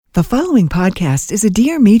The following podcast is a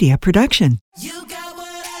Dear Media production.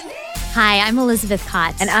 Hi, I'm Elizabeth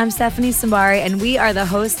Kotz. And I'm Stephanie Sambari, and we are the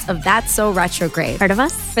hosts of That's So Retrograde. Heard of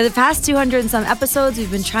us? For the past 200 and some episodes,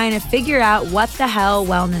 we've been trying to figure out what the hell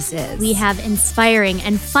wellness is. We have inspiring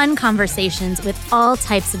and fun conversations with all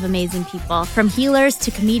types of amazing people, from healers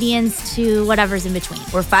to comedians to whatever's in between.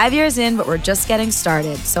 We're 5 years in, but we're just getting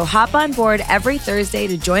started. So hop on board every Thursday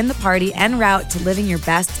to join the party en route to living your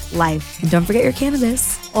best life. And don't forget your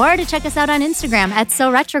cannabis. Or to check us out on Instagram at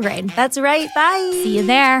So Retrograde. That's right. Bye. See you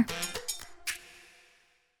there.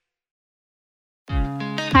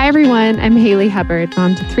 Hi, everyone. I'm Haley Hubbard,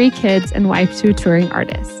 mom to 3 kids and wife to a touring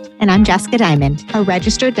artist. And I'm Jessica Diamond, a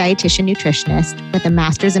registered dietitian nutritionist with a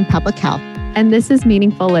master's in public health. And this is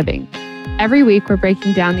Meaningful Living. Every week, we're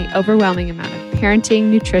breaking down the overwhelming amount of parenting,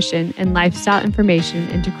 nutrition, and lifestyle information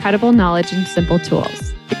into credible knowledge and simple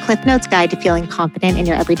tools. The Cliff Notes Guide to Feeling Confident in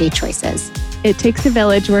Your Everyday Choices. It takes a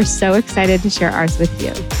village. We're so excited to share ours with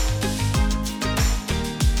you.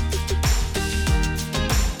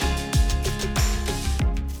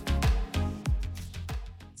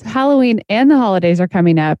 Halloween and the holidays are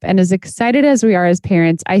coming up. And as excited as we are as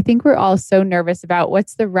parents, I think we're all so nervous about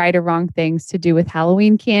what's the right or wrong things to do with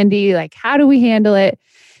Halloween candy. Like, how do we handle it?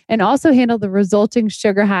 And also handle the resulting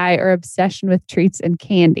sugar high or obsession with treats and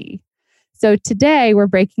candy. So today we're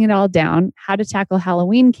breaking it all down: how to tackle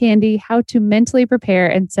Halloween candy, how to mentally prepare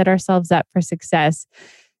and set ourselves up for success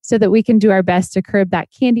so that we can do our best to curb that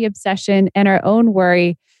candy obsession and our own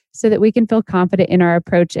worry, so that we can feel confident in our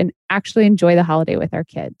approach and actually enjoy the holiday with our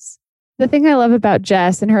kids. The thing I love about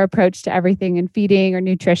Jess and her approach to everything in feeding or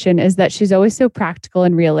nutrition is that she's always so practical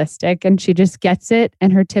and realistic, and she just gets it,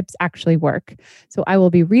 and her tips actually work. So I will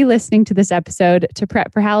be re-listening to this episode to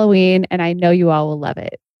prep for Halloween, and I know you all will love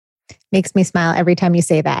it. Makes me smile every time you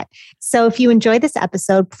say that. So if you enjoyed this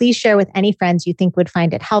episode, please share with any friends you think would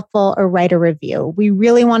find it helpful, or write a review. We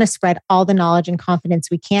really want to spread all the knowledge and confidence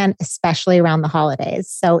we can, especially around the holidays.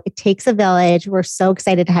 So it takes a village. We're so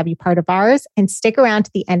excited to have you part of ours, and stick around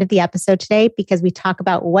to the end of the episode today, because we talk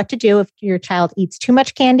about what to do if your child eats too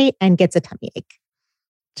much candy and gets a tummy ache.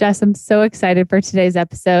 Jess, I'm so excited for today's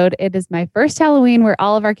episode. It is my first Halloween where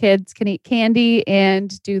all of our kids can eat candy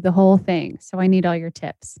and do the whole thing. So I need all your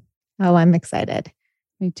tips. Oh, I'm excited.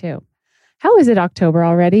 Me too. How is it October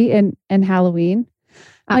already and Halloween?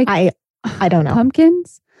 Like, I don't know.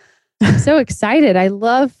 Pumpkins? I'm so excited. I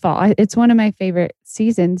love fall. It's one of my favorite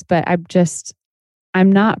seasons, but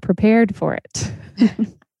I'm not prepared for it.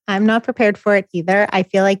 I'm not prepared for it either. I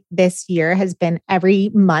feel like this year has been every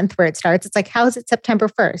month where it starts. It's like, how is it September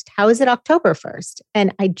 1st? How is it October 1st?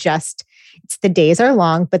 And it's the days are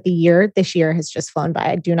long, but this year has just flown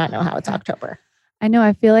by. I do not know how it's October. I know.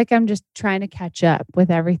 I feel like I'm just trying to catch up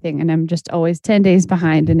with everything, and I'm just always 10 days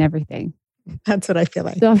behind in everything. That's what I feel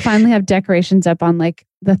like. So I'll finally have decorations up on like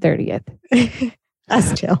the 30th.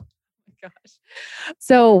 Us too. Oh my gosh.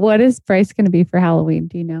 So what is Bryce going to be for Halloween?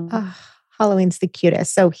 Do you know? Halloween's the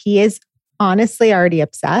cutest. So he is honestly already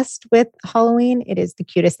obsessed with Halloween. It is the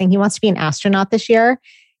cutest thing. He wants to be an astronaut this year.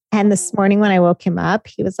 And this morning when I woke him up,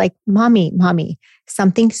 he was like, Mommy,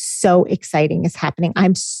 something so exciting is happening.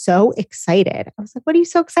 I'm so excited. I was like, what are you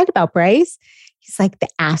so excited about, Bryce? He's like, the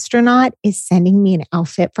astronaut is sending me an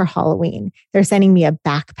outfit for Halloween. They're sending me a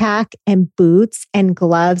backpack and boots and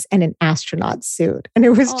gloves and an astronaut suit. And it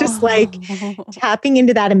was just like tapping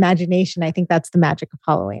into that imagination. I think that's the magic of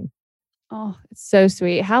Halloween. Oh, it's so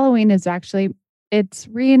sweet. Halloween is it's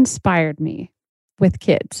re-inspired me with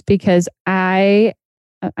kids, because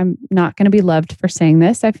I'm not going to be loved for saying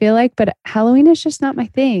this, I feel like, but Halloween is just not my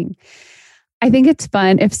thing. I think it's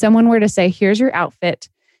fun if someone were to say, here's your outfit,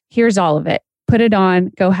 here's all of it, put it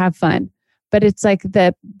on, go have fun. But it's like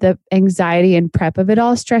the anxiety and prep of it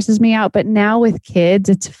all stresses me out. But now with kids,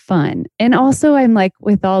 it's fun. And also I'm like,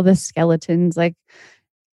 with all the skeletons, like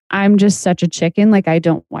I'm just such a chicken. Like I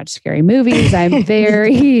don't watch scary movies. I'm a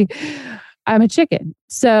chicken.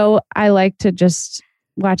 So I like to just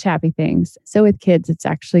watch happy things. So with kids, it's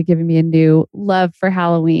actually giving me a new love for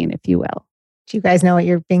Halloween, if you will. Do you guys know what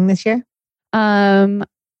you're being this year?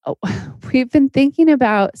 We've been thinking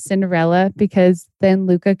about Cinderella, because then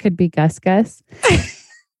Luca could be Gus Gus.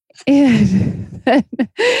 And then,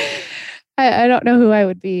 I don't know who I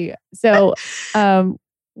would be. So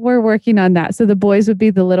we're working on that. So the boys would be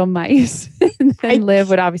the little mice, and then Liv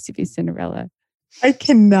would obviously be Cinderella. I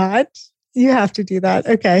cannot. You have to do that.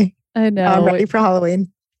 Okay. I know. I'm ready for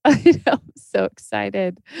Halloween. I know. I'm so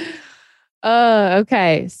excited.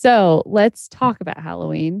 Okay. So let's talk about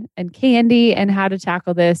Halloween and candy and how to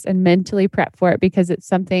tackle this and mentally prep for it, because it's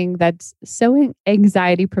something that's so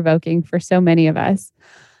anxiety provoking for so many of us.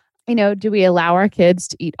 Do we allow our kids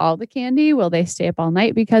to eat all the candy? Will they stay up all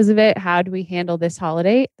night because of it? How do we handle this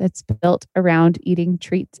holiday that's built around eating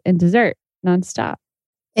treats and dessert nonstop?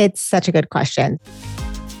 It's such a good question.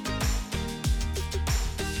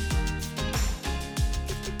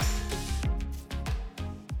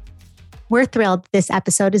 We're thrilled this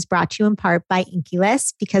episode is brought to you in part by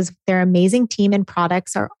InkyList because their amazing team and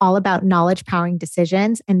products are all about knowledge powering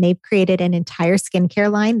decisions, and they've created an entire skincare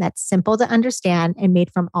line that's simple to understand and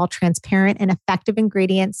made from all transparent and effective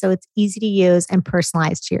ingredients so it's easy to use and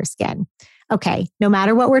personalized to your skin. Okay, no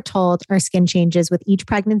matter what we're told, our skin changes with each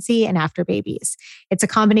pregnancy and after babies. It's a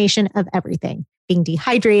combination of everything. Being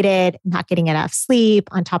dehydrated, not getting enough sleep,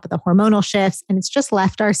 on top of the hormonal shifts, and it's just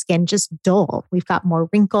left our skin just dull. We've got more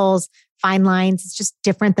wrinkles, fine lines. It's just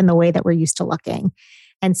different than the way that we're used to looking.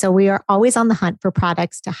 And so we are always on the hunt for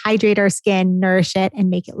products to hydrate our skin, nourish it, and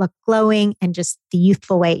make it look glowing and just the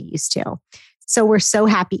youthful way it used to. So we're so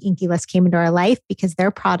happy InkyList came into our life because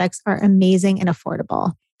their products are amazing and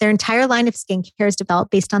affordable. Their entire line of skincare is developed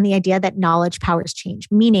based on the idea that knowledge powers change,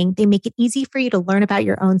 meaning they make it easy for you to learn about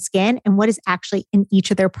your own skin and what is actually in each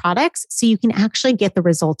of their products so you can actually get the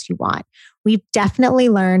results you want. We've definitely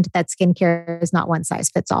learned that skincare is not one size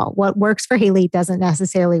fits all. What works for Haley doesn't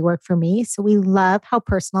necessarily work for me. So we love how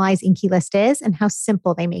personalized InkyList is and how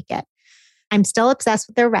simple they make it. I'm still obsessed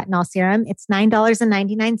with their retinol serum. It's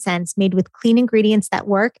 $9.99 made with clean ingredients that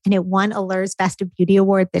work, and it won Allure's Best of Beauty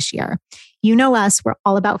Award this year. You know us, we're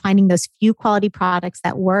all about finding those few quality products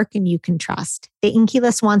that work and you can trust. The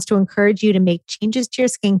InkyList wants to encourage you to make changes to your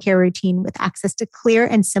skincare routine with access to clear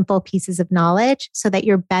and simple pieces of knowledge so that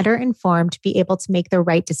you're better informed to be able to make the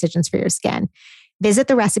right decisions for your skin. Visit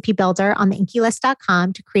the recipe builder on the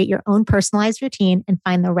InkyList.com to create your own personalized routine and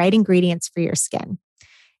find the right ingredients for your skin.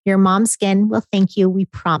 Your mom's skin will thank you, we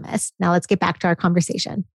promise. Now let's get back to our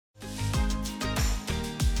conversation.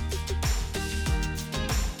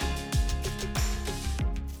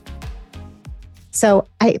 So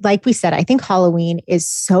like we said, I think Halloween is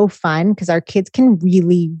so fun because our kids can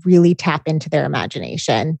really, really tap into their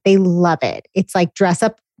imagination. They love it. It's like dress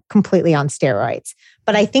up completely on steroids.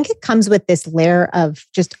 But I think it comes with this layer of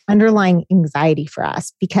just underlying anxiety for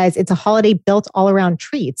us because it's a holiday built all around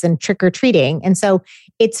treats and trick-or-treating. And so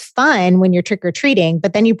it's fun when you're trick-or-treating,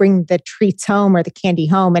 but then you bring the treats home or the candy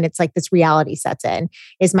home and it's like this reality sets in.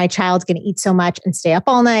 Is my child going to eat so much and stay up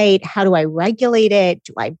all night? How do I regulate it?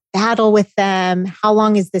 Do I battle with them? How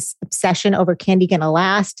long is this obsession over candy going to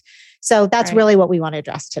last? So that's really what we want to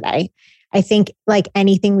address today. I think like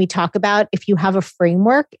anything we talk about, if you have a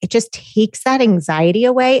framework, it just takes that anxiety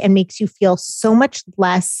away and makes you feel so much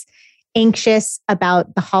less anxious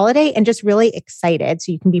about the holiday and just really excited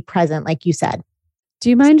so you can be present, like you said. Do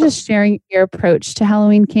you mind just sharing your approach to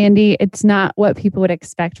Halloween candy? It's not what people would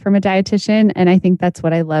expect from a dietitian. And I think that's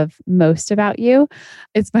what I love most about you.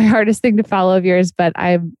 It's my hardest thing to follow of yours, but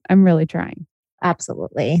I'm really trying.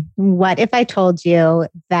 Absolutely. What if I told you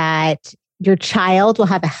that your child will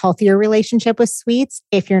have a healthier relationship with sweets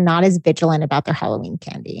if you're not as vigilant about their Halloween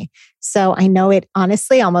candy? So I know it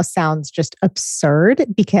honestly almost sounds just absurd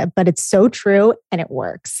but it's so true and it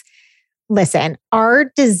works. Listen, our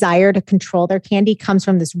desire to control their candy comes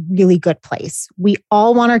from this really good place. We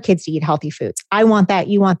all want our kids to eat healthy foods. I want that.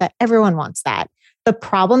 You want that. Everyone wants that. The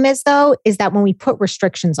problem is that when we put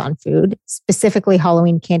restrictions on food, specifically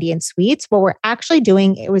Halloween candy and sweets, what we're actually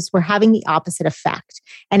doing is we're having the opposite effect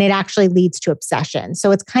and it actually leads to obsession.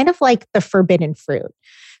 So it's kind of like the forbidden fruit.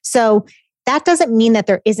 So that doesn't mean that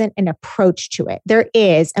there isn't an approach to it. There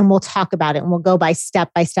is, and we'll talk about it and we'll go by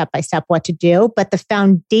step what to do. But the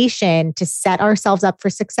foundation to set ourselves up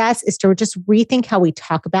for success is to just rethink how we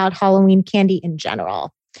talk about Halloween candy in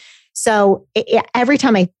general. So every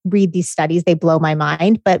time I read these studies, they blow my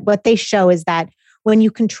mind. But what they show is that when you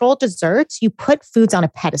control desserts, you put foods on a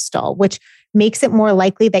pedestal, which makes it more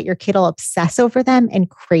likely that your kid will obsess over them and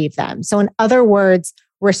crave them. So in other words,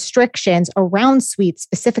 restrictions around sweets,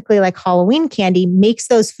 specifically like Halloween candy, makes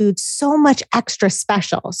those foods so much extra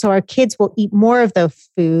special. So our kids will eat more of those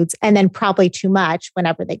foods and then probably too much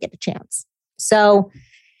whenever they get a chance. So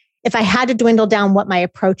if I had to dwindle down what my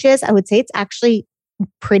approach is, I would say it's actually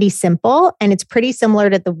pretty simple. And it's pretty similar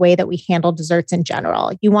to the way that we handle desserts in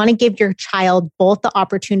general. You want to give your child both the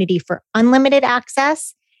opportunity for unlimited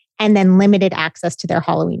access and then limited access to their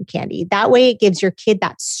Halloween candy. That way it gives your kid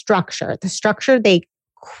that structure, the structure they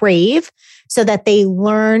crave so that they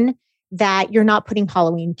learn that you're not putting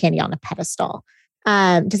Halloween candy on a pedestal.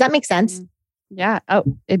 Does that make sense? Yeah. Oh,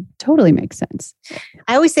 it totally makes sense.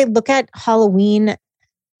 I always say, look at Halloween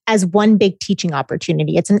as one big teaching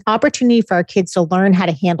opportunity. It's an opportunity for our kids to learn how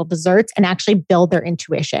to handle desserts and actually build their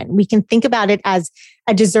intuition. We can think about it as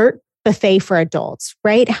a dessert buffet for adults,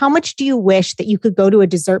 right? How much do you wish that you could go to a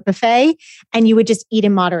dessert buffet and you would just eat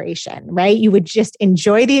in moderation, right? You would just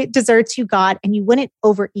enjoy the desserts you got and you wouldn't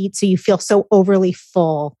overeat so you feel so overly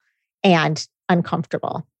full and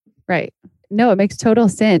uncomfortable. Right. No, it makes total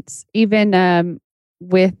sense. Even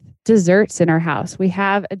with desserts in our house, we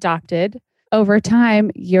have adopted over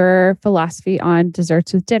time your philosophy on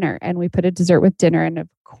desserts with dinner. And we put a dessert with dinner. And of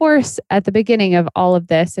course, at the beginning of all of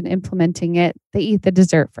this and implementing it, they eat the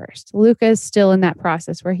dessert first. Luca is still in that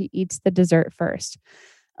process where he eats the dessert first.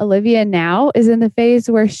 Olivia now is in the phase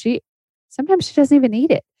where sometimes she doesn't even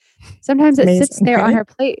eat it. Sometimes it sits there on her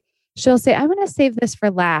plate. She'll say, I'm going to save this for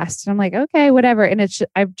last. And I'm like, okay, whatever. And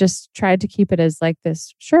I've just tried to keep it as like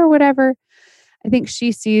this, sure, whatever. I think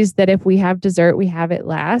she sees that if we have dessert, we have it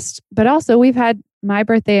last. But also we've had my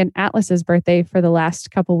birthday and Atlas's birthday for the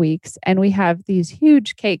last couple weeks. And we have these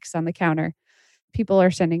huge cakes on the counter. People are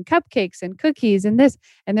sending cupcakes and cookies and this,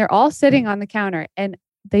 and they're all sitting on the counter and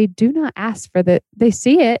they do not ask for they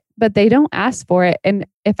see it, but they don't ask for it. And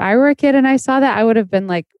if I were a kid and I saw that, I would have been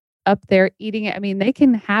like up there eating it. I mean, they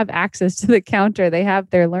can have access to the counter. They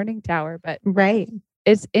have their learning tower, but right.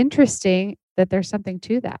 It's interesting that there's something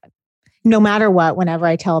to that. No matter what, whenever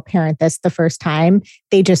I tell a parent this the first time,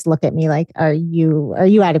 they just look at me like, are you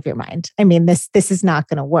out of your mind? I mean, this is not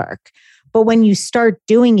going to work. But when you start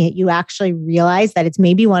doing it, you actually realize that it's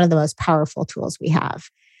maybe one of the most powerful tools we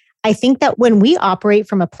have. I think that when we operate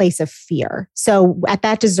from a place of fear, so at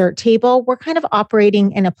that dessert table, we're kind of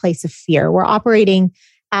operating in a place of fear. We're operating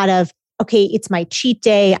out of, okay, it's my cheat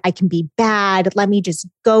day. I can be bad. Let me just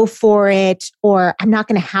go for it. Or I'm not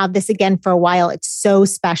going to have this again for a while. It's so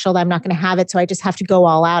special that I'm not going to have it. So I just have to go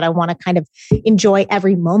all out. I want to kind of enjoy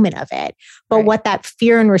every moment of it. But right. What that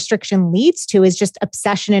fear and restriction leads to is just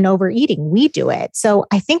obsession and overeating. We do it. So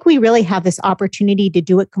I think we really have this opportunity to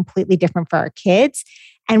do it completely different for our kids.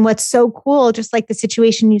 And what's so cool, just like the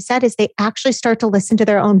situation you said, is they actually start to listen to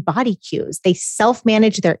their own body cues. They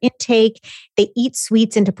self-manage their intake. They eat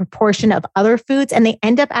sweets into proportion of other foods, and they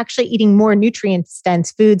end up actually eating more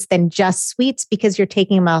nutrient-dense foods than just sweets because you're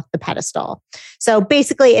taking them off the pedestal. So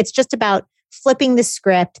basically, it's just about flipping the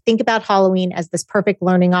script. Think about Halloween as this perfect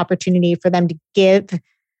learning opportunity for them to give,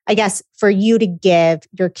 I guess, for you to give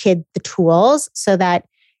your kid the tools so that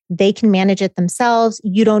they can manage it themselves.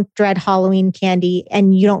 You don't dread Halloween candy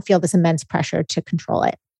and you don't feel this immense pressure to control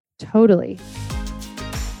it. Totally.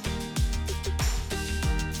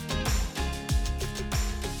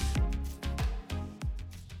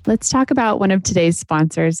 Let's talk about one of today's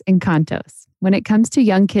sponsors, Encantos. When it comes to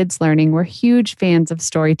young kids learning, we're huge fans of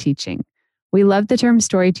story teaching. We love the term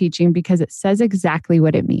story teaching because it says exactly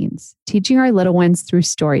what it means, teaching our little ones through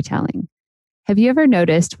storytelling. Have you ever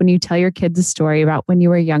noticed when you tell your kids a story about when you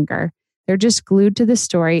were younger, they're just glued to the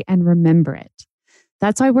story and remember it?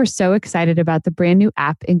 That's why we're so excited about the brand new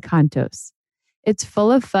app, Encantos. It's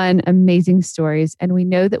full of fun, amazing stories, and we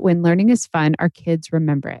know that when learning is fun, our kids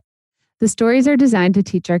remember it. The stories are designed to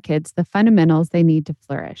teach our kids the fundamentals they need to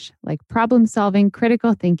flourish, like problem solving,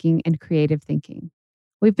 critical thinking, and creative thinking.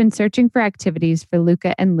 We've been searching for activities for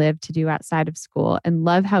Luca and Liv to do outside of school and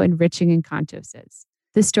love how enriching Encantos is.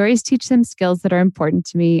 The stories teach them skills that are important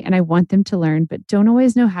to me and I want them to learn, but don't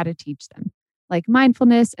always know how to teach them, like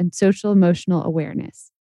mindfulness and social emotional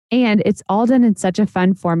awareness. And it's all done in such a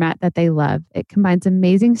fun format that they love. It combines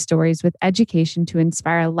amazing stories with education to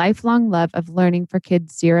inspire a lifelong love of learning for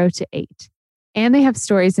kids 0 to 8. And they have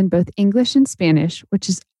stories in both English and Spanish, which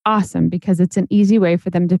is awesome because it's an easy way for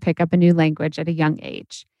them to pick up a new language at a young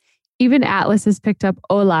age. Even Atlas has picked up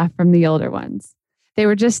Hola from the older ones. They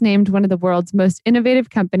were just named one of the world's most innovative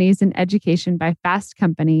companies in education by Fast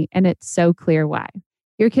Company, and it's so clear why.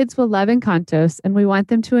 Your kids will love Encantos, and we want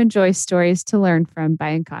them to enjoy stories to learn from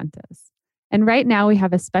by Encantos. And right now we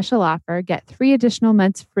have a special offer. Get 3 additional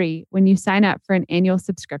months free when you sign up for an annual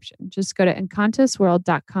subscription. Just go to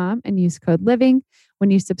encantosworld.com and use code LIVING when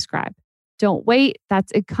you subscribe. Don't wait.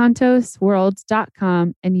 That's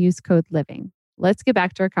encantosworld.com and use code LIVING. Let's get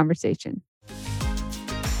back to our conversation.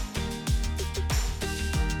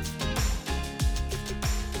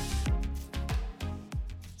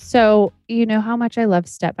 So, you know how much I love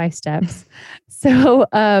step-by-steps. So,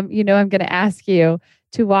 I'm going to ask you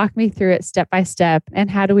to walk me through it step by step.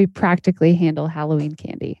 And how do we practically handle Halloween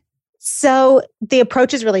candy? So the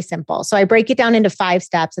approach is really simple. So I break it down into 5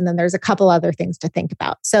 steps, and then there's a couple other things to think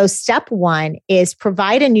about. So step 1 is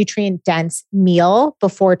provide a nutrient-dense meal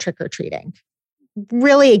before trick-or-treating.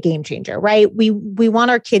 really a game changer, right? We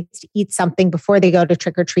want our kids to eat something before they go to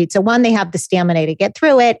trick or treat. So one, they have the stamina to get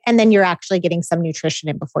through it, and then you're actually getting some nutrition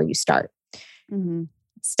in before you start. Mm-hmm.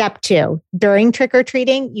 Step 2, during trick or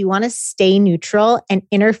treating, you want to stay neutral and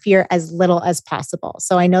interfere as little as possible.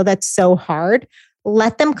 So I know that's so hard.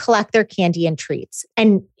 Let them collect their candy and treats.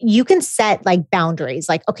 And you can set like boundaries,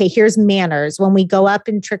 like, okay, here's manners. When we go up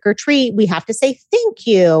and trick or treat, we have to say thank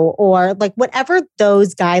you, or like whatever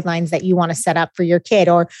those guidelines that you want to set up for your kid.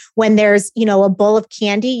 Or when there's, a bowl of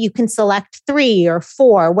candy, you can select 3 or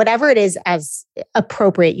 4, whatever it is as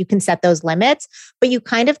appropriate. You can set those limits, but you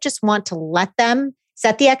kind of just want to let them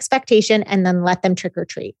set the expectation and then let them trick or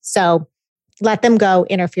treat. So let them go,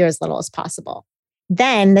 interfere as little as possible.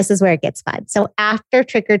 Then this is where it gets fun. So after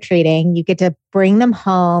trick-or-treating, you get to bring them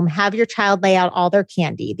home, have your child lay out all their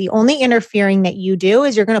candy. The only interfering that you do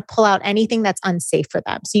is you're going to pull out anything that's unsafe for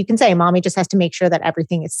them. So you can say, mommy just has to make sure that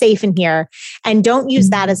everything is safe in here. And don't use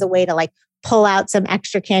that as a way to like pull out some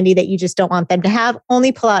extra candy that you just don't want them to have.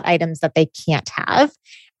 Only pull out items that they can't have.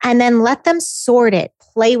 And then let them sort it,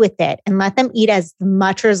 play with it, and let them eat as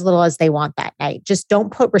much or as little as they want that night. Just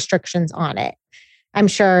don't put restrictions on it. I'm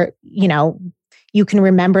sure, you can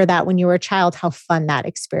remember that when you were a child, how fun that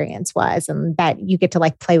experience was and that you get to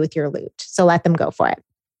like play with your loot. So let them go for it.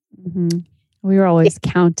 Mm-hmm. We were always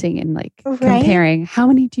counting and like comparing. How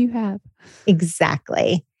many do you have?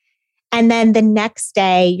 Exactly. And then the next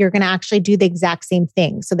day, you're going to actually do the exact same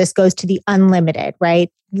thing. So this goes to the unlimited,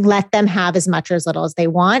 right? Let them have as much or as little as they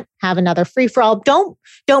want. Have another free-for-all.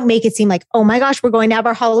 Don't make it seem like, oh my gosh, we're going to have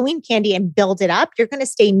our Halloween candy and build it up. You're going to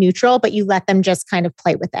stay neutral, but you let them just kind of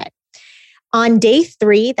play with it. On day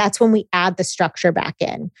 3, that's when we add the structure back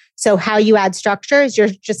in. So how you add structure is you're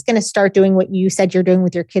just going to start doing what you said you're doing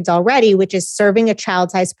with your kids already, which is serving a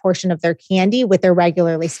child-sized portion of their candy with their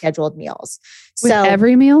regularly scheduled meals. With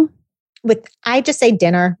every meal? I just say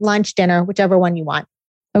dinner, lunch, dinner, whichever one you want.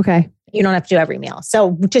 Okay. You don't have to do every meal.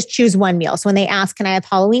 So just choose one meal. So when they ask, can I have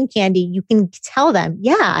Halloween candy? You can tell them,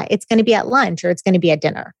 yeah, it's going to be at lunch or it's going to be at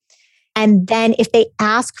dinner. And then if they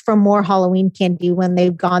ask for more Halloween candy when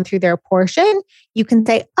they've gone through their portion, you can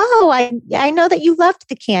say, oh, I know that you loved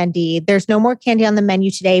the candy. There's no more candy on the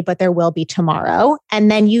menu today, but there will be tomorrow.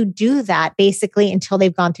 And then you do that basically until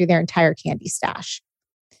they've gone through their entire candy stash.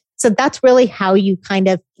 So that's really how you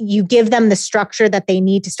you give them the structure that they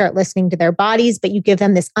need to start listening to their bodies, but you give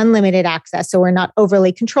them this unlimited access. So we're not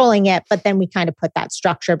overly controlling it, but then we kind of put that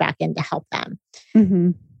structure back in to help them.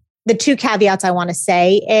 Mm-hmm. The 2 caveats I want to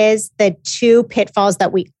say is the 2 pitfalls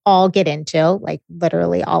that we all get into, like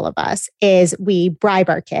literally all of us, is we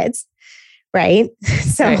bribe our kids, right?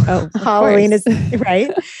 So right. Halloween is,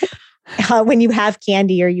 right? When you have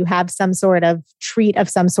candy or you have some sort of treat of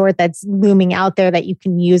some sort that's looming out there that you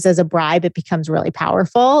can use as a bribe, it becomes really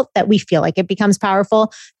powerful, that we feel like it becomes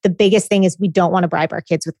powerful. The biggest thing is we don't want to bribe our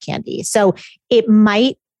kids with candy. So it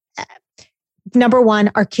might... Number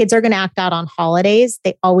 1, our kids are going to act out on holidays.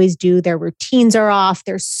 They always do. Their routines are off.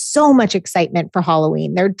 There's so much excitement for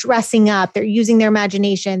Halloween. They're dressing up. They're using their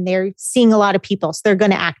imagination. They're seeing a lot of people. So they're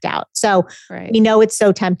going to act out. So we know it's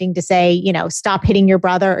so tempting to say, stop hitting your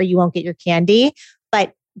brother or you won't get your candy.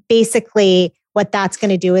 But basically what that's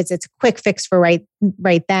going to do is it's a quick fix for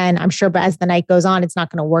right then. I'm sure, but as the night goes on, it's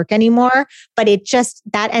not going to work anymore. But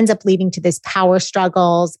that ends up leading to this power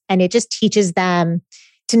struggles. And it just teaches them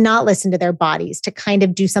to not listen to their bodies, to kind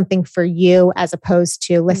of do something for you as opposed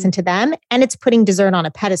to listen to them. And it's putting dessert on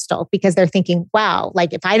a pedestal because they're thinking, wow,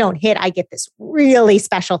 like if I don't hit, I get this really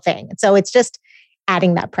special thing. And so it's just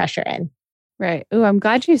adding that pressure in. Right. Oh, I'm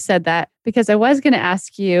glad you said that because I was going to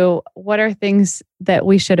ask you, what are things that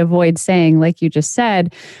we should avoid saying, like you just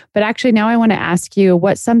said? But actually now I want to ask you,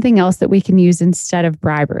 what's something else that we can use instead of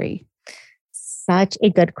bribery? Such a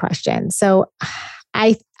good question. So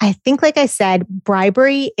I think, like I said,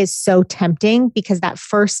 bribery is so tempting because that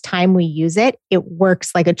first time we use it, it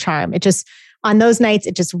works like a charm. It just, on those nights,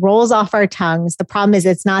 it just rolls off our tongues. The problem is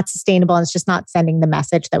it's not sustainable and it's just not sending the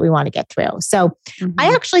message that we want to get through. So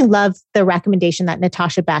I actually love the recommendation that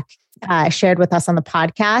Natasha Beck shared with us on the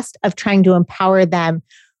podcast of trying to empower them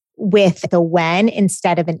with the when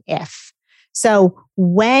instead of an if. So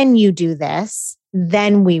when you do this,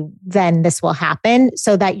 then this will happen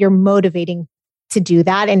so that you're motivating to do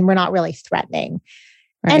that and we're not really threatening.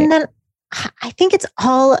 Right. And then I think it's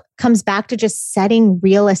all comes back to just setting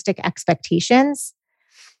realistic expectations.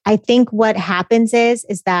 I think what happens is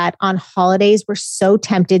that on holidays, we're so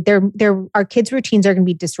tempted. Our kids' routines are going to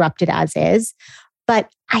be disrupted as is.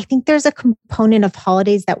 But I think there's a component of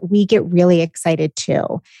holidays that we get really excited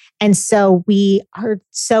too. And so we are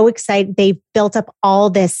so excited. They've built up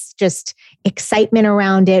all this just excitement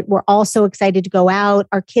around it. We're all so excited to go out.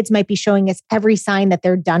 Our kids might be showing us every sign that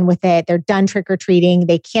they're done with it. They're done trick-or-treating.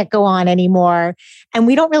 They can't go on anymore. And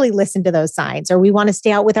we don't really listen to those signs, or we want to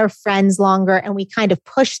stay out with our friends longer, and we kind of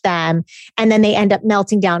push them. And then they end up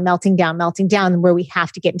melting down, where we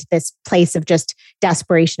have to get into this place of just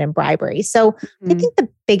desperation and bribery. So I think the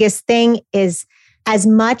biggest thing is, as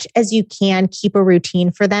much as you can, keep a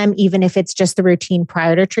routine for them, even if it's just the routine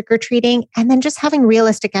prior to trick-or-treating, and then just having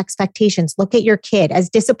realistic expectations. Look at your kid. As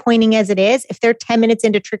disappointing as it is, if they're 10 minutes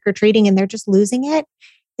into trick-or-treating and they're just losing it,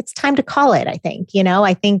 it's time to call it, I think.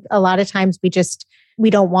 I think a lot of times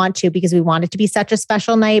we don't want to, because we want it to be such a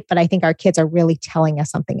special night, but I think our kids are really telling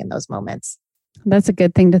us something in those moments. That's a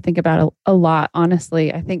good thing to think about a lot,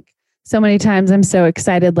 honestly. I think so many times I'm so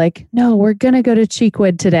excited, like, no, we're going to go to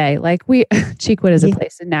Cheekwood today. Like Cheekwood is a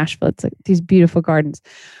place in Nashville. It's like these beautiful gardens,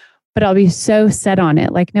 but I'll be so set on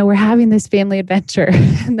it. Like, no, we're having this family adventure.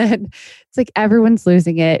 And then it's like, everyone's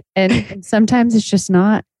losing it. And sometimes it's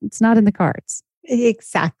not in the cards.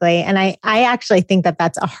 Exactly. And I actually think that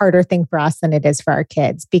that's a harder thing for us than it is for our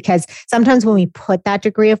kids, because sometimes when we put that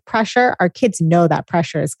degree of pressure, our kids know that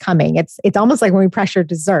pressure is coming. It's almost like when we pressure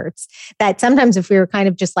desserts, that sometimes if we were kind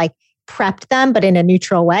of just like prepped them, but in a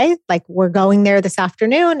neutral way, like, we're going there this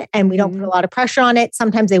afternoon and we don't put a lot of pressure on it,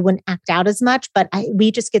 sometimes they wouldn't act out as much, but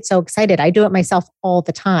we just get so excited. I do it myself all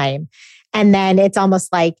the time. And then it's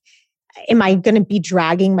almost like, am I going to be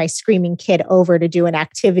dragging my screaming kid over to do an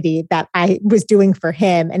activity that I was doing for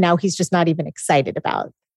him, and now he's just not even excited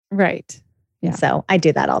about? Right. Yeah. So I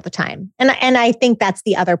do that all the time. And I think that's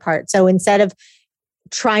the other part. So instead of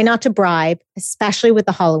try not to bribe, especially with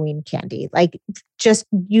the Halloween candy, like just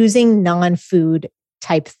using non-food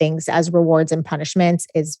type things as rewards and punishments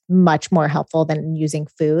is much more helpful than using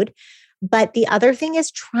food. But the other thing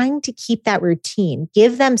is trying to keep that routine.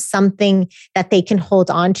 Give them something that they can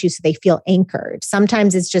hold on to so they feel anchored.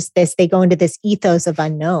 Sometimes it's just this, they go into this ethos of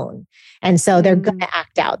unknown. And so they're going to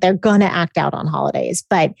act out. They're going to act out on holidays.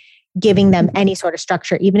 But giving them any sort of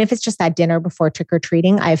structure, even if it's just that dinner before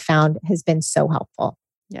trick-or-treating, I've found has been so helpful.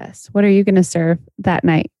 Yes. What are you going to serve that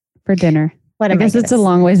night for dinner? I guess it's a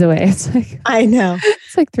long ways away. It's like, I know.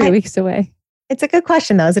 It's like 3 weeks away. It's a good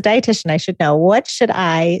question, though. As a dietitian, I should know, what should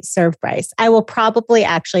I serve Bryce? I will probably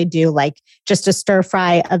actually do like just a stir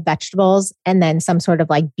fry of vegetables and then some sort of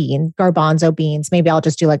like garbanzo beans. Maybe I'll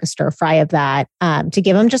just do like a stir fry of that to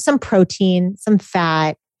give him just some protein, some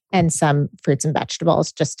fat, and some fruits and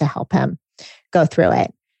vegetables just to help him go through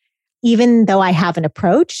it. Even though I have an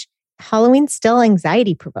approach, Halloween's still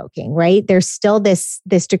anxiety provoking, right? There's still this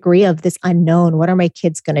degree of this unknown. What are my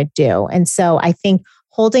kids going to do? And so I think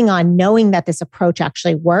holding on, knowing that this approach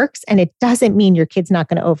actually works, and it doesn't mean your kid's not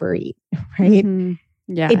going to overeat, right? Mm-hmm.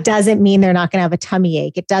 Yeah. It doesn't mean they're not going to have a tummy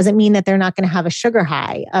ache. It doesn't mean that they're not going to have a sugar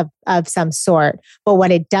high of some sort. But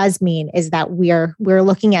what it does mean is that we're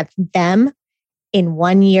looking at them in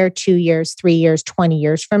 1 year, 2 years, 3 years, 20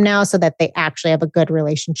 years from now, so that they actually have a good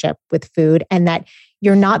relationship with food and that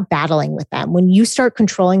you're not battling with them. When you start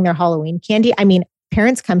controlling their Halloween candy, I mean,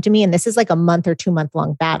 parents come to me and this is like a month or 2 month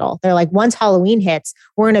long battle. They're like, once Halloween hits,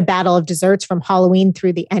 we're in a battle of desserts from Halloween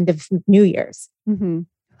through the end of New Year's. Mm-hmm.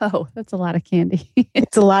 Oh, that's a lot of candy.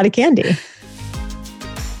 It's a lot of candy.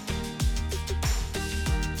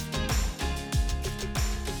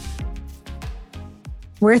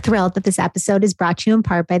 We're thrilled that this episode is brought to you in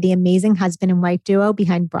part by the amazing husband and wife duo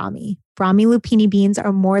behind Brahmi. Brahmi lupini beans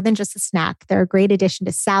are more than just a snack. They're a great addition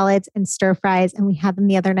to salads and stir fries, and we had them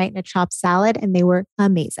the other night in a chopped salad, and they were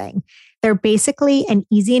amazing. They're basically an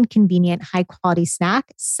easy and convenient, high-quality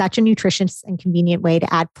snack, such a nutritious and convenient way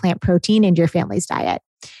to add plant protein into your family's diet.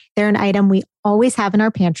 They're an item we always have in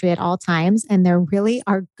our pantry at all times, and they're really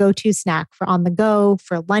our go-to snack for on the go,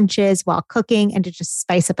 for lunches, while cooking, and to just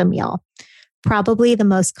spice up a meal. Probably the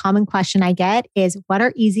most common question I get is, what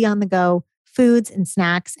are easy on the go foods and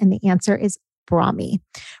snacks? And the answer is Brahmi.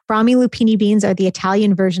 Brahmi lupini beans are the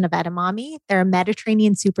Italian version of edamame. They're a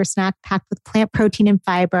Mediterranean super snack packed with plant protein and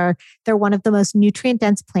fiber. They're one of the most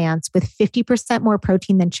nutrient-dense plants with 50% more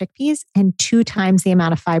protein than chickpeas and 2 times the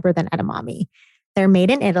amount of fiber than edamame. They're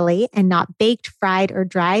made in Italy and not baked, fried, or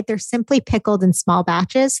dried. They're simply pickled in small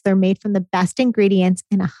batches. They're made from the best ingredients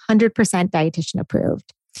and 100% dietitian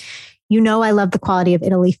approved. You know I love the quality of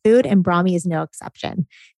Italy food, and Brahmi is no exception.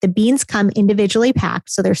 The beans come individually packed,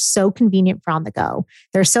 so they're so convenient for on the go.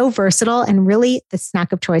 They're so versatile and really the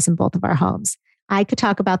snack of choice in both of our homes. I could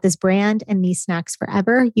talk about this brand and these snacks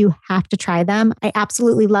forever. You have to try them. I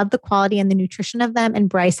absolutely love the quality and the nutrition of them, and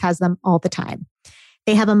Bryce has them all the time.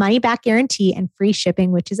 They have a money-back guarantee and free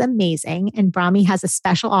shipping, which is amazing. And Brahmi has a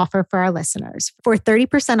special offer for our listeners. For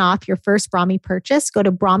 30% off your first Brahmi purchase, go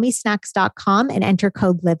to brahmisnacks.com and enter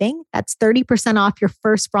code LIVING. That's 30% off your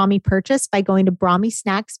first Brahmi purchase by going to Brahmi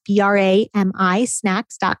Snacks, BRAMI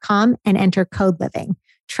snacks.com and enter code LIVING.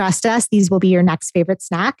 Trust us, these will be your next favorite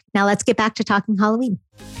snack. Now let's get back to talking Halloween.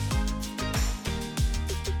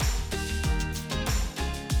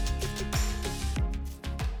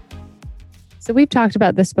 So we've talked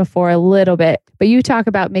about this before a little bit, but you talk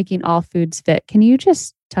about making all foods fit. Can you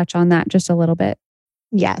just touch on that just a little bit?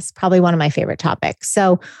 Yes, probably one of my favorite topics.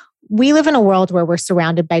 So we live in a world where we're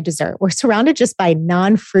surrounded by dessert. We're surrounded just by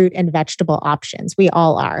non-fruit and vegetable options. We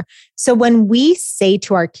all are. So when we say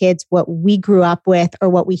to our kids what we grew up with or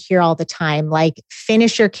what we hear all the time, like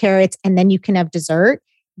finish your carrots and then you can have dessert,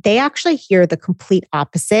 they actually hear the complete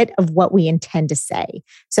opposite of what we intend to say.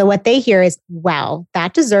 So what they hear is, wow,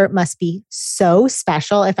 that dessert must be so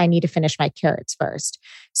special if I need to finish my carrots first.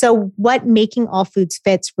 So what making all foods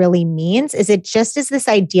fits really means is it just is this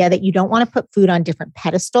idea that you don't want to put food on different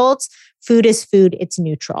pedestals. Food is food, it's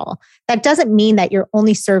neutral. That doesn't mean that you're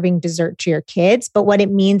only serving dessert to your kids, but what it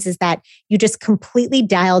means is that you just completely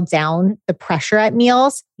dial down the pressure at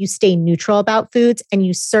meals, you stay neutral about foods, and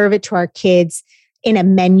you serve it to our kids in a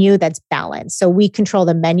menu that's balanced. So we control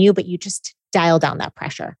the menu, but you just dial down that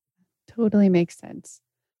pressure. Totally makes sense.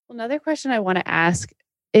 Well, another question I want to ask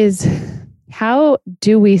is, how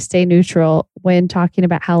do we stay neutral when talking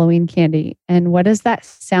about Halloween candy? And what does that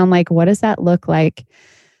sound like? What does that look like?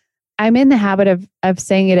 I'm in the habit of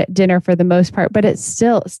saying it at dinner for the most part, but it's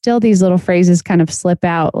still these little phrases kind of slip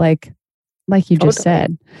out like you just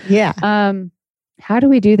said. Yeah. How do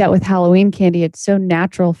we do that with Halloween candy? It's so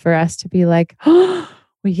natural for us to be like, oh,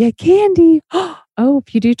 we get candy. Oh,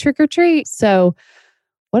 if you do trick or treat. So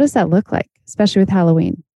what does that look like, especially with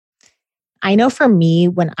Halloween? I know for me,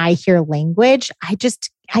 when I hear language,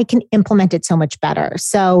 I can implement it so much better.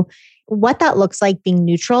 So what that looks like being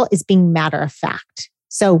neutral is being matter of fact.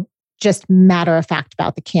 So just matter of fact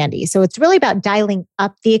about the candy. So it's really about dialing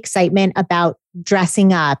up the excitement about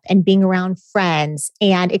dressing up and being around friends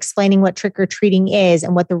and explaining what trick-or-treating is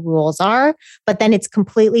and what the rules are. But then it's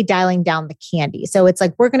completely dialing down the candy. So it's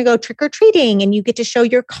like, we're going to go trick-or-treating and you get to show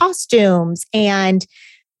your costumes and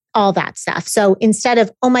all that stuff. So instead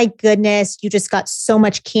of, oh my goodness, you just got so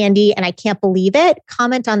much candy and I can't believe it,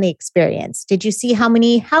 comment on the experience. Did you see how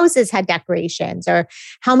many houses had decorations or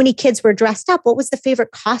how many kids were dressed up? What was the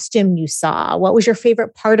favorite costume you saw? What was your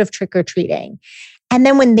favorite part of trick-or-treating? And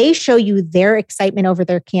then when they show you their excitement over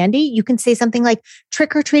their candy, you can say something like,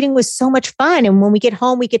 trick-or-treating was so much fun. And when we get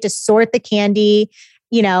home, we get to sort the candy,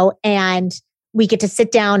 and we get to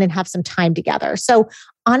sit down and have some time together. So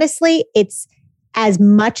honestly, it's as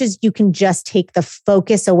much as you can just take the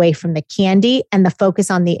focus away from the candy and the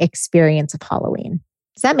focus on the experience of Halloween.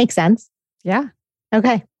 Does that make sense? Yeah.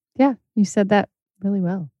 Okay. Yeah. You said that really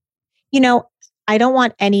well. I don't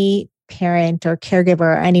want any parent or caregiver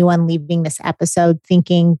or anyone leaving this episode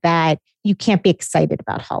thinking that you can't be excited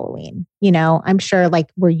about Halloween. I'm sure,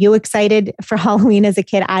 were you excited for Halloween as a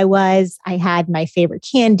kid? I was. I had my favorite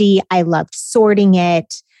candy. I loved sorting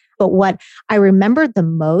it. But what I remembered the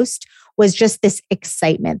most was just this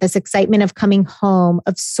excitement of coming home,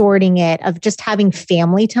 of sorting it, of just having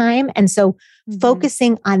family time. And so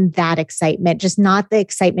focusing on that excitement, just not the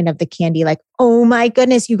excitement of the candy, like, oh my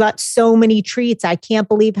goodness, you got so many treats. I can't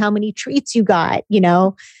believe how many treats you got,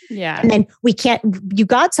 Yeah. And then you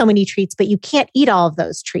got so many treats, but you can't eat all of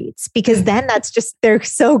those treats because then they're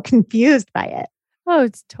so confused by it. Oh,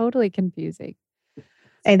 it's totally confusing.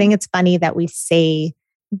 I think it's funny that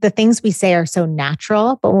the things we say are so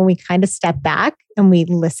natural, but when we kind of step back and we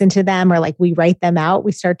listen to them or we write them out,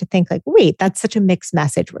 we start to think wait, that's such a mixed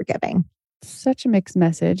message we're giving. Such a mixed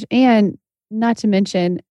message. And not to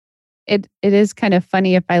mention, it is kind of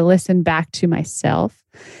funny if I listen back to myself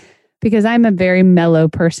because I'm a very mellow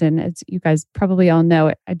person. As you guys probably all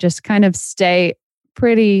know, I just kind of stay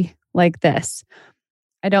pretty like this.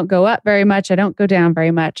 I don't go up very much. I don't go down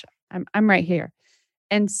very much. I'm right here.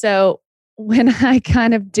 And so when I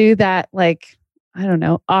kind of do that,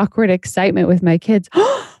 awkward excitement with my kids,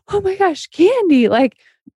 oh my gosh, candy.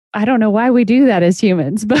 I don't know why we do that as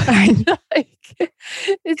humans, but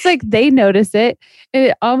it's like they notice it. And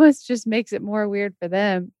it almost just makes it more weird for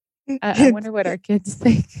them. I wonder what our kids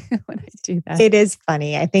think when I do that. It is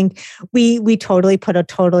funny. I think we totally put a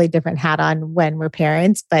totally different hat on when we're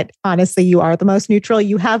parents, but honestly, you are the most neutral.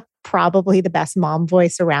 You have probably the best mom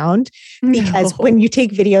voice around because when you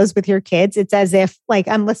take videos with your kids, it's as if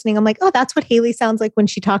I'm listening. I'm like, oh, that's what Haley sounds like when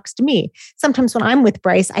she talks to me. Sometimes when I'm with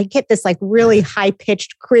Bryce, I get this really high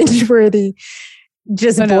pitched, cringeworthy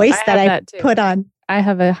voice that I put on. I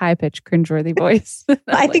have a high-pitched, cringeworthy voice.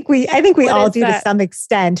 I think we all do to some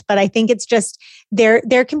extent, but I think it's just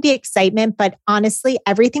there can be excitement, but honestly,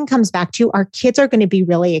 everything comes back to our kids are going to be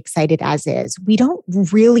really excited as is. We don't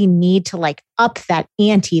really need to like up that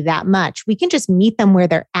ante that much. We can just meet them where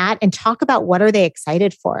they're at and talk about what are they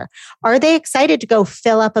excited for. Are they excited to go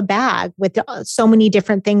fill up a bag with so many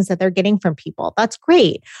different things that they're getting from people? That's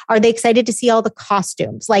great. Are they excited to see all the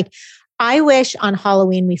costumes? Like, I wish on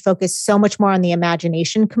Halloween we focus so much more on the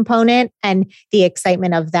imagination component and the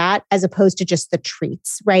excitement of that as opposed to just the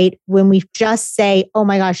treats, right? When we just say, oh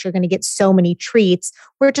my gosh, you're going to get so many treats,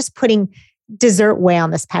 we're just putting dessert way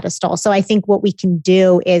on this pedestal. So I think what we can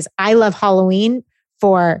do is I love Halloween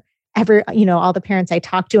for all the parents I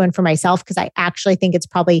talk to and for myself, because I actually think it's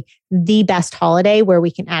probably the best holiday where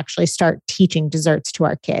we can actually start teaching desserts to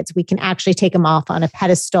our kids. We can actually take them off on a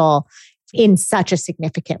pedestal in such a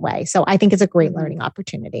significant way. So I think it's a great learning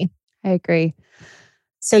opportunity. I agree.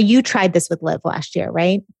 So you tried this with Liv last year,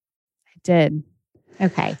 right? I did.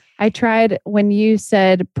 Okay. I tried when you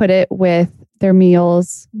said put it with their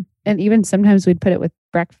meals, and even sometimes we'd put it with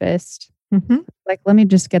breakfast. Mm-hmm. Like, let me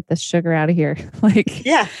just get this sugar out of here. Like,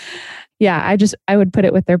 yeah. I would put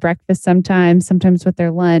it with their breakfast sometimes with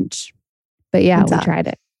their lunch. But yeah, we tried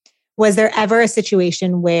it. Was there ever a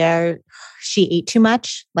situation where she ate too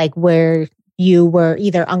much? Like where you were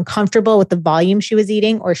either uncomfortable with the volume she was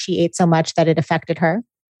eating or she ate so much that it affected her?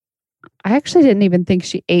 I actually didn't even think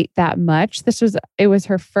she ate that much. It was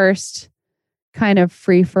her first kind of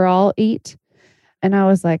free for all eat. And I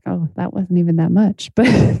was like, oh, that wasn't even that much. But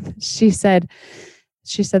she said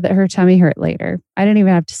that her tummy hurt later. I didn't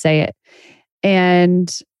even have to say it.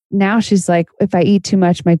 And now she's like, if I eat too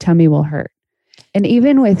much, my tummy will hurt. And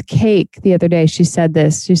even with cake the other day, she said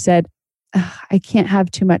this. She said, I can't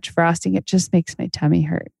have too much frosting. It just makes my tummy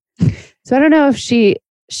hurt. So I don't know if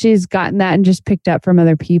she's gotten that and just picked up from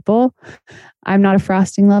other people. I'm not a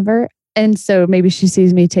frosting lover. And so maybe she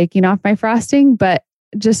sees me taking off my frosting, but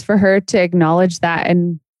just for her to acknowledge that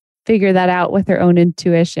and figure that out with her own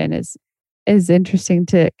intuition is interesting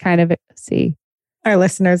to kind of see. Our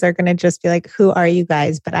listeners are going to just be like, who are you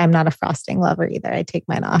guys? But I'm not a frosting lover either. I take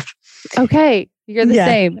mine off. Okay. You're the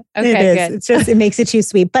same. Okay, it is. Good. It's just, it makes it too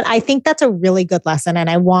sweet. But I think that's a really good lesson. And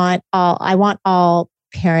I want all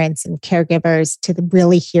parents and caregivers to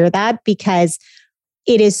really hear that, because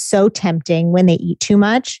it is so tempting when they eat too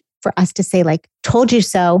much for us to say like, told you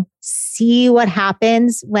so. See what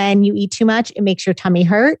happens when you eat too much. It makes your tummy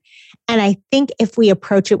hurt. And I think if we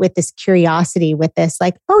approach it with this curiosity, with this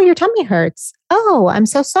like, oh, your tummy hurts. Oh, I'm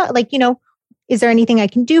so sorry. Like, is there anything I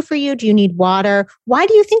can do for you? Do you need water? Why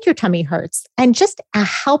do you think your tummy hurts? And just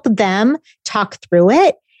help them talk through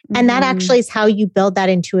it. And that actually is how you build that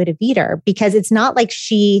intuitive eater, because it's not like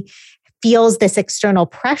she feels this external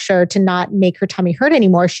pressure to not make her tummy hurt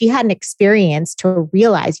anymore. She had an experience to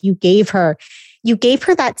realize you gave her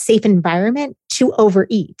that safe environment to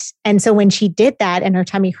overeat. And so when she did that and her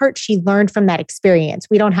tummy hurt, she learned from that experience.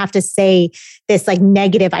 We don't have to say this like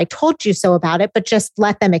negative, I told you so about it, but just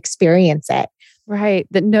let them experience it. Right.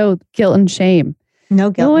 That no guilt and shame. No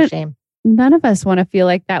guilt and shame. None of us want to feel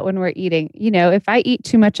like that when we're eating. If I eat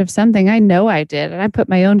too much of something, I know I did. And I put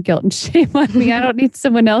my own guilt and shame on me. I don't need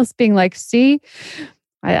someone else being like, see,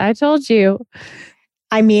 I told you.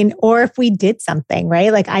 I mean, or if we did something,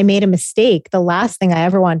 right? Like I made a mistake. The last thing I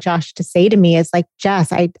ever want Josh to say to me is like,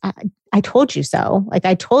 Jess, I told you so. Like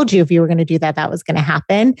I told you if you were going to do that, that was going to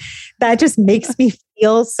happen. That just makes me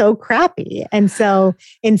feel so crappy. And so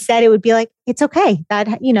instead it would be like, it's okay. That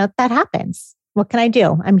happens. What can I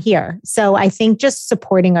do? I'm here. So I think just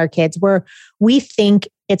supporting our kids where we think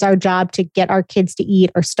it's our job to get our kids to eat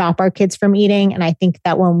or stop our kids from eating. And I think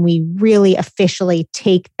that when we really officially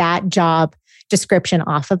take that job description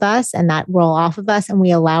off of us and that role off of us, and we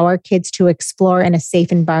allow our kids to explore in a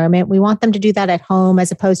safe environment, we want them to do that at home as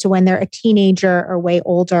opposed to when they're a teenager or way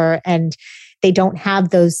older and they don't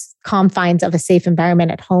have those confines of a safe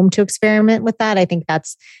environment at home to experiment with that. I think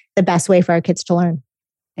that's the best way for our kids to learn.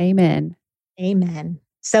 Amen. Amen.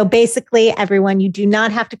 So basically, everyone, you do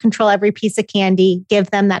not have to control every piece of candy.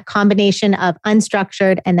 Give them that combination of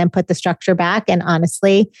unstructured and then put the structure back. And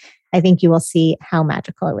honestly, I think you will see how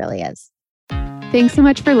magical it really is. Thanks so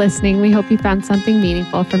much for listening. We hope you found something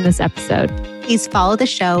meaningful from this episode. Please follow the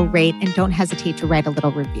show, rate, and don't hesitate to write a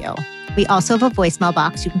little review. We also have a voicemail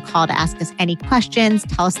box you can call to ask us any questions,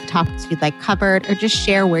 tell us the topics you'd like covered, or just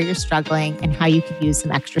share where you're struggling and how you could use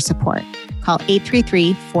some extra support. Call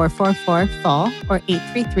 833-444-FULL or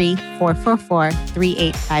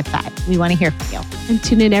 833-444-3855. We want to hear from you. And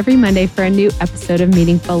tune in every Monday for a new episode of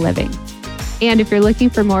Meaningful Living. And if you're looking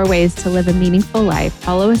for more ways to live a meaningful life,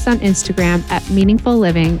 follow us on Instagram at Meaningful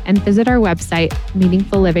Living and visit our website,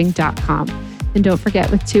 meaningfulliving.com. And don't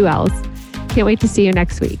forget with 2 L's. Can't wait to see you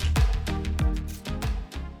next week.